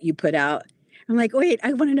first that you put out. I'm like, wait,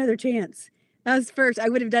 I want another chance. That was first. I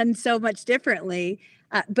would have done so much differently.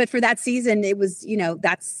 But for that season, it was,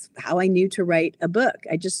 that's how I knew to write a book.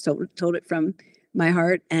 I just told it from my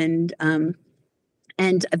heart. And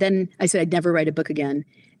And then I said I'd never write a book again.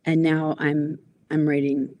 And now I'm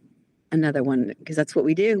writing another one, because that's what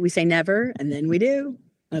we do. We say never, and then we do.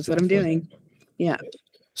 That's what I'm doing. Yeah.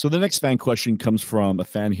 So the next fan question comes from a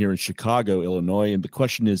fan here in Chicago, Illinois. And the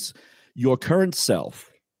question is, your current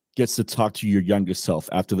self gets to talk to your youngest self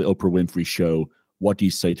after the Oprah Winfrey Show. What do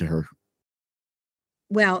you say to her?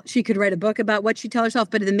 Well, she could write a book about what she tells herself,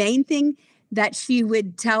 but the main thing that she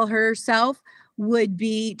would tell herself would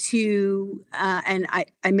be to, and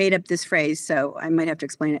I made up this phrase, so I might have to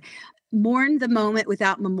explain it. Mourn the moment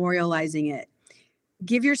without memorializing it.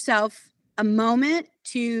 Give yourself a moment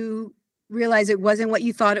to realize it wasn't what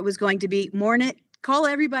you thought it was going to be. Mourn it. Call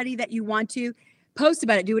everybody that you want to. Post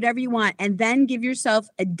about it. Do whatever you want. And then give yourself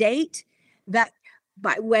a date that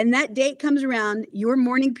when that date comes around, your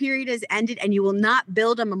mourning period has ended, and you will not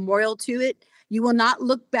build a memorial to it. You will not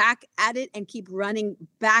look back at it and keep running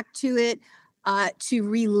back to it to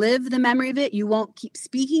relive the memory of it. You won't keep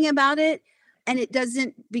speaking about it. And it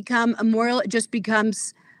doesn't become a memorial. It just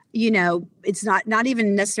becomes, it's not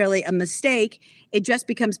even necessarily a mistake. It just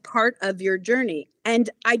becomes part of your journey. And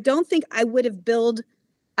I don't think I would have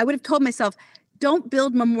told myself, don't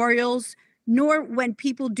build memorials, nor when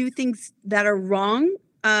people do things that are wrong,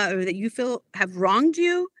 or that you feel have wronged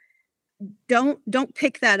you, don't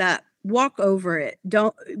pick that up. Walk over it.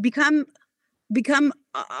 Don't become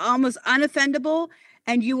almost unoffendable,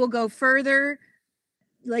 and you will go further.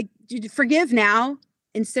 Like, forgive now,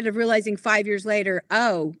 instead of realizing 5 years later,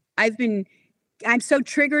 oh, I'm so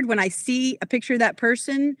triggered when I see a picture of that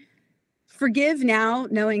person. Forgive now,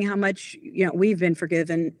 knowing how much, we've been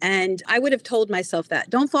forgiven. And I would have told myself that.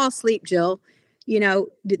 Don't fall asleep, Jill.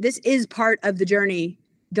 This is part of the journey.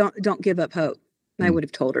 Don't give up hope. I would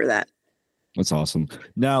have told her that. That's awesome.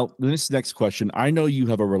 Now, this next question, I know you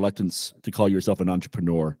have a reluctance to call yourself an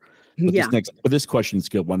entrepreneur, but this question is a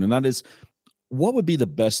good one. And that is, what would be the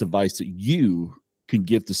best advice that you can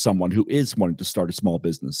give to someone who is wanting to start a small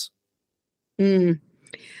business?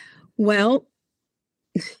 Well,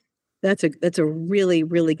 that's a really,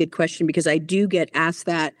 really good question, because I do get asked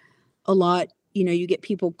that a lot. You get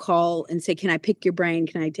people call and say, can I pick your brain?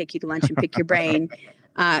 Can I take you to lunch and pick your brain?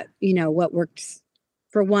 What works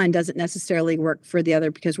for one doesn't necessarily work for the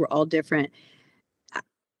other, because we're all different.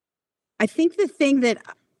 I think the thing that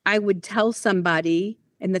I would tell somebody,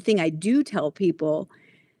 and the thing I do tell people,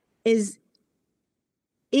 is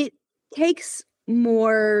it takes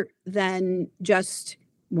more than just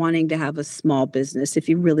wanting to have a small business if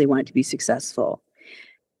you really want it to be successful.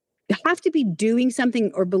 You have to be doing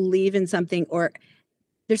something or believe in something, or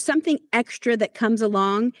there's something extra that comes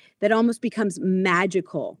along that almost becomes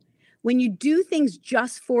magical. When you do things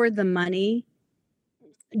just for the money,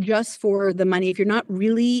 if you're not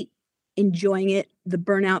really enjoying it, the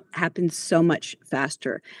burnout happens so much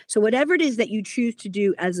faster. So whatever it is that you choose to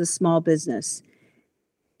do as a small business,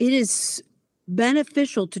 it is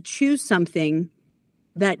beneficial to choose something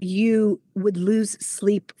that you would lose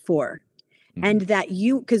sleep for. And that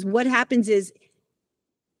because what happens is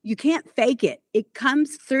you can't fake it. It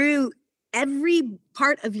comes through every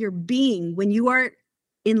part of your being when you are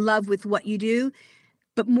in love with what you do.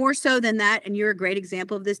 But more so than that, and you're a great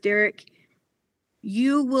example of this, Derek,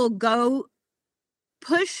 you will go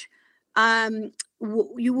push,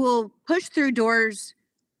 you will push through doors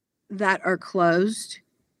that are closed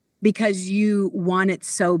because you want it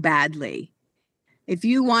so badly. If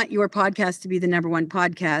you want your podcast to be the number one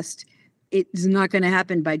podcast, it's not going to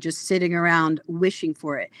happen by just sitting around wishing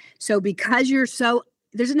for it. So because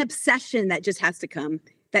there's an obsession that just has to come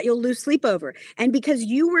that you'll lose sleep over. And because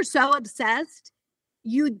you were so obsessed,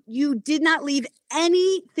 you did not leave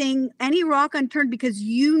any rock unturned, because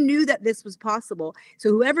you knew that this was possible. So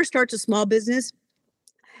whoever starts a small business,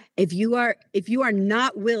 if you are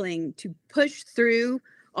not willing to push through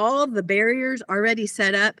all of the barriers already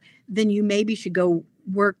set up, then you maybe should go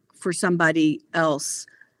work for somebody else.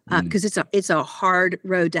 Because it's a hard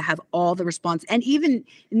road to have all the response. And even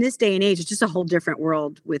in this day and age, it's just a whole different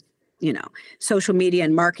world with, social media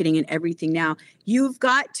and marketing and everything now. You've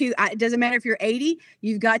got to, it doesn't matter if you're 80,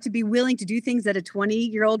 you've got to be willing to do things that a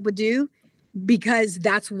 20-year-old would do, because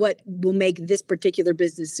that's what will make this particular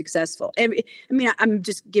business successful. I'm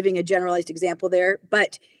just giving a generalized example there,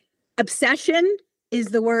 but obsession is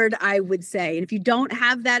the word I would say. And if you don't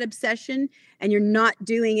have that obsession and you're not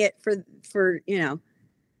doing it for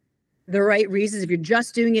the right reasons, if you're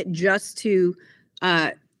just doing it just to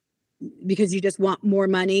because you just want more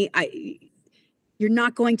money, you're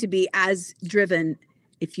not going to be as driven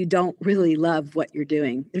if you don't really love what you're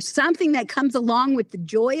doing. There's something that comes along with the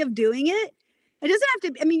joy of doing it. It doesn't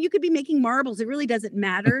have to, you could be making marbles. It really doesn't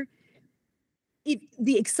matter.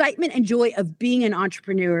 the excitement and joy of being an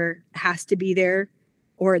entrepreneur has to be there,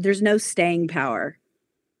 or there's no staying power.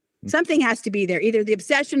 Something has to be there, either the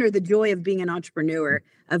obsession or the joy of being an entrepreneur,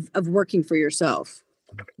 of working for yourself.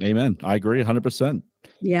 Amen. I agree 100%.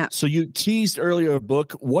 Yeah. So you teased earlier a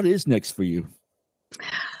book. What is next for you?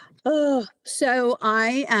 Oh, so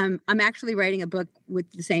I'm actually writing a book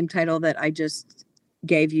with the same title that I just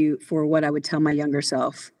gave you, for what I would tell my younger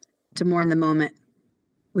self, to mourn the moment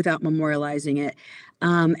without memorializing it.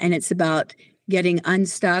 And it's about getting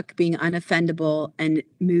unstuck, being unoffendable, and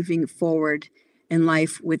moving forward in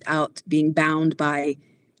life without being bound by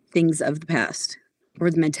things of the past or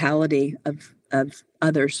the mentality of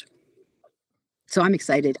others. So I'm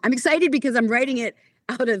excited. I'm excited because I'm writing it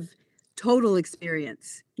out of total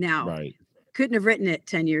experience now. Right. Couldn't have written it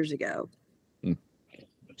 10 years ago.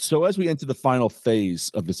 So as we enter the final phase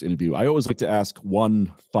of this interview, I always like to ask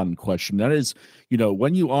one fun question. That is,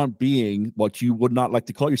 when you aren't being what you would not like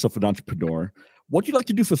to call yourself an entrepreneur, what do you like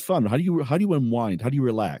to do for fun? How do you unwind? How do you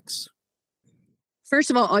relax? First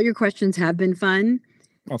of all your questions have been fun.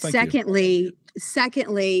 Oh, thank you.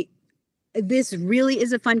 Secondly, this really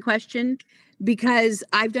is a fun question because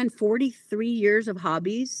I've done 43 years of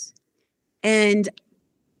hobbies, and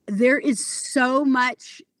there is so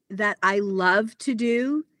much that I love to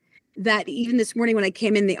do that even this morning when I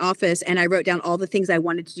came in the office and I wrote down all the things I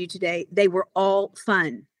wanted to do today, they were all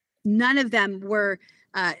fun. None of them were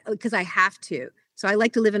because I have to. So I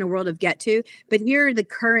like to live in a world of get to, but here are the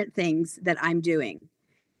current things that I'm doing.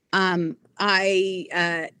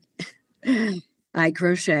 I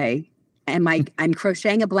crochet, and I'm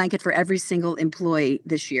crocheting a blanket for every single employee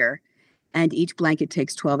this year, and each blanket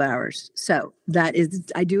takes 12 hours. So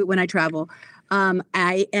I do it when I travel.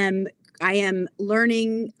 I am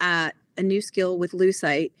learning a new skill with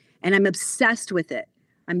lucite, and I'm obsessed with it.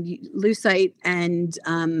 I'm lucite and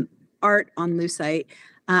art on lucite.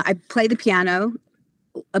 I play the piano,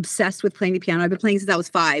 obsessed with playing the piano. I've been playing since I was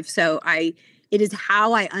 5. So it is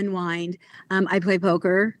how I unwind. I play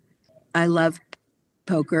poker. I love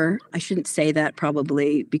poker. I shouldn't say that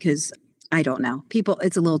probably because I don't know.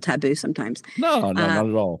 It's a little taboo sometimes. No, not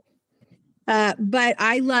at all. But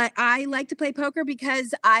I like to play poker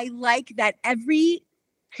because I like that every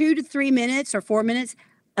 2 to 3 minutes or 4 minutes,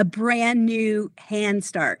 a brand new hand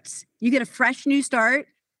starts. You get a fresh new start,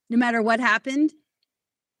 no matter what happened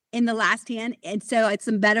in the last hand. And so it's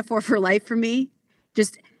a metaphor for life for me.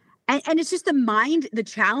 And it's just the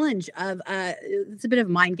challenge of, it's a bit of a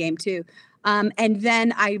mind game too. And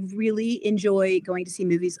then I really enjoy going to see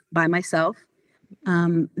movies by myself.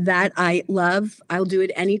 That I love. I'll do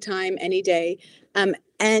it anytime, any day.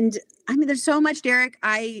 And I mean, there's so much, Derek.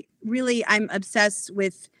 I'm obsessed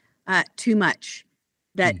with too much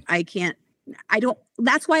that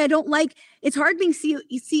that's why I don't like, it's hard being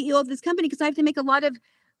CEO of this company because I have to make a lot of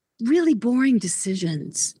really boring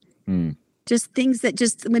decisions. Just things that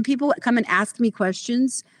when people come and ask me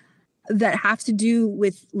questions that have to do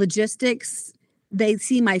with logistics, they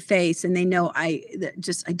see my face and they know I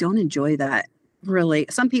don't enjoy that. Really,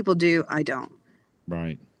 some people do. I don't.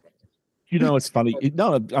 Right. It's funny.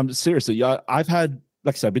 No, I'm seriously. Yeah, I've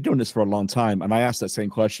been doing this for a long time, and I asked that same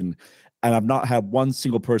question, and I've not had one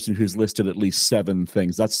single person who's listed at least 7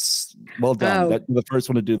 things. That's well done. You're the first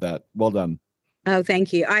one to do that. Well done. Oh,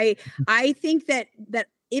 thank you. I think that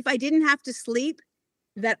if I didn't have to sleep,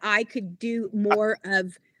 that I could do more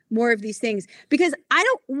of these things, because I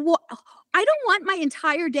don't want my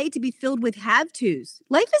entire day to be filled with have-tos.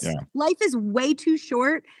 Life is way too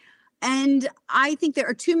short. And I think there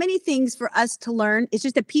are too many things for us to learn. It's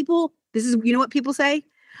just that what people say?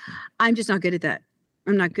 I'm just not good at that.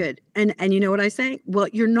 I'm not good. And you know what I say? Well,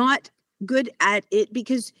 you're not good at it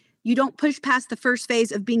because you don't push past the first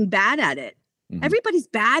phase of being bad at it. Mm-hmm. Everybody's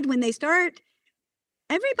bad when they start.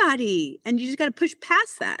 Everybody. And you just got to push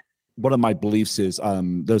past that. One of my beliefs is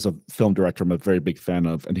there's a film director I'm a very big fan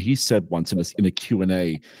of, and he said once in a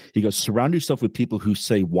Q&A, he goes, surround yourself with people who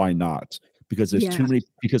say why not, because there's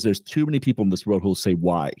too many people in this world who will say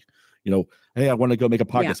why. Hey, I want to go make a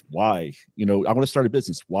podcast. Why? I want to start a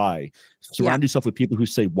business. Why? Surround yourself with people who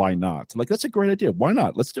say why not. Like, that's a great idea. Why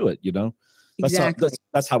not? Let's do it. Exactly.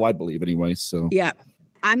 That's how I believe anyway. So yeah,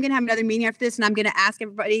 I'm gonna have another meeting after this, and I'm gonna ask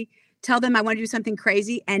everybody, tell them I want to do something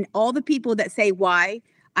crazy, and all the people that say why,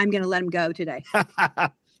 I'm going to let them go today.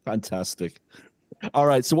 Fantastic. All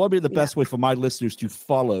right. So what would be the best way for my listeners to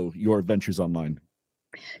follow your adventures online?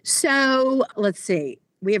 So let's see.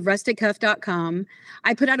 We have rusticcuff.com.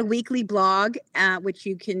 I put out a weekly blog, which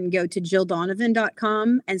you can go to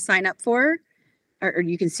jilldonovan.com and sign up for, or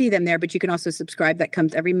you can see them there, but you can also subscribe. That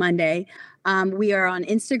comes every Monday. We are on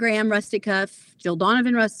Instagram, Rustic Cuff, Jill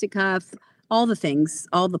Donovan Rustic Cuff. all the things,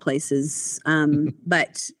 all the places.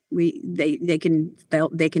 But they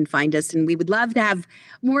can find us, and we would love to have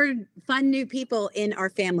more fun new people in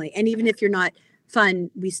our family. And even if you're not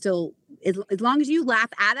fun, we still, as long as you laugh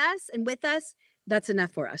at us and with us, that's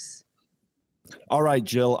enough for us. All right,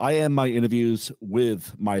 Jill, I end my interviews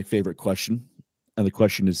with my favorite question. And the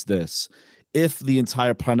question is this: if the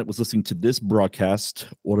entire planet was listening to this broadcast,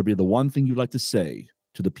 what would be the one thing you'd like to say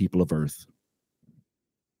to the people of Earth?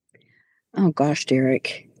 Oh gosh,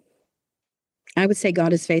 Derek. I would say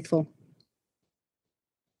God is faithful.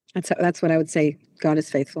 That's what I would say. God is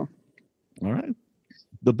faithful. All right.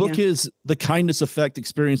 The book is The Kindness Effect,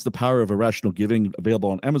 Experience the Power of Irrational Giving,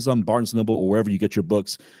 available on Amazon, Barnes & Noble, or wherever you get your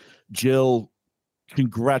books. Jill,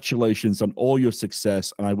 congratulations on all your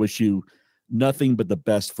success, and I wish you nothing but the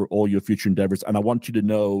best for all your future endeavors. And I want you to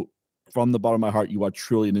know from the bottom of my heart, you are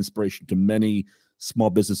truly an inspiration to many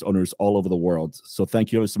small business owners all over the world. So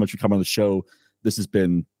thank you ever so much for coming on the show. This has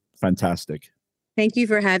been fantastic. Thank you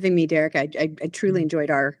for having me, Derek. I truly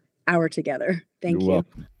enjoyed our hour together. Thank you.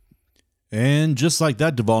 Welcome. And just like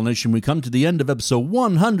that, Duval Nation, we come to the end of episode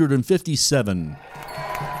 157.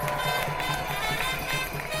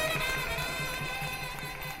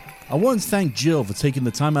 I want to thank Jill for taking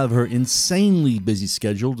the time out of her insanely busy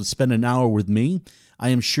schedule to spend an hour with me. I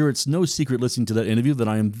am sure it's no secret listening to that interview that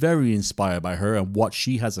I am very inspired by her and what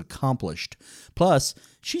she has accomplished. Plus,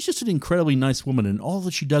 she's just an incredibly nice woman, and all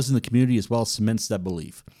that she does in the community as well cements that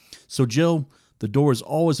belief. So Jill, the door is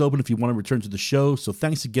always open if you want to return to the show, so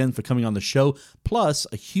thanks again for coming on the show. Plus,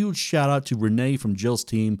 a huge shout out to Renee from Jill's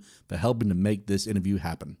team for helping to make this interview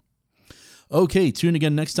happen. Okay, tune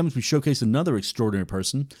again next time as we showcase another extraordinary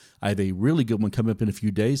person. I have a really good one coming up in a few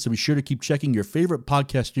days, so be sure to keep checking your favorite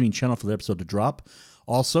podcast streaming channel for the episode to drop.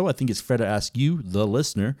 Also, I think it's fair to ask you, the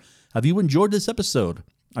listener, have you enjoyed this episode?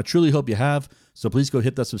 I truly hope you have, so please go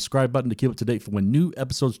hit that subscribe button to keep up to date for when new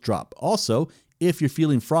episodes drop. Also, if you're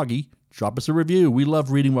feeling froggy, drop us a review. We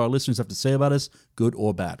love reading what our listeners have to say about us, good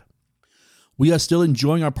or bad. We are still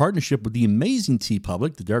enjoying our partnership with the amazing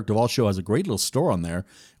TeePublic. The Derek Duval Show has a great little store on there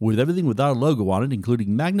with everything with our logo on it,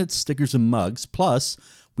 including magnets, stickers, and mugs. Plus,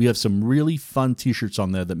 we have some really fun t-shirts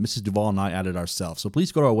on there that Mrs. Duval and I added ourselves. So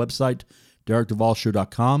please go to our website,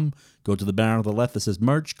 DerekDuvalShow.com. Go to the banner on the left that says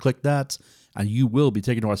merch, click that, and you will be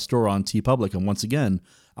taken to our store on TeePublic. And once again,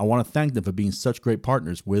 I want to thank them for being such great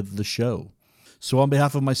partners with the show. So on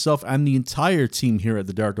behalf of myself and the entire team here at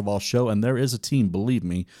the Derek Duval Show, and there is a team, believe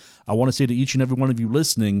me, I want to say to each and every one of you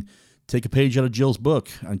listening, take a page out of Jill's book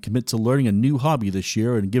and commit to learning a new hobby this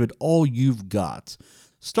year and give it all you've got.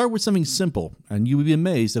 Start with something simple, and you will be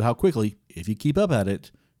amazed at how quickly, if you keep up at it,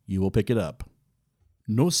 you will pick it up.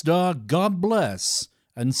 Nostar, God bless,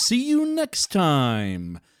 and see you next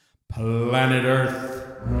time, Planet Earth.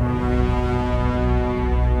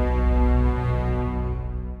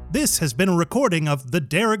 This has been a recording of The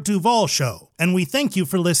Derek Duval Show, and we thank you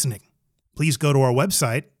for listening. Please go to our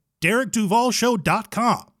website,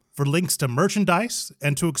 DerekDuvalShow.com, for links to merchandise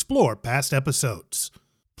and to explore past episodes.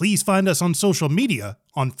 Please find us on social media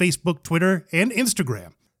on Facebook, Twitter, and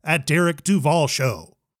Instagram at Derek Duval Show.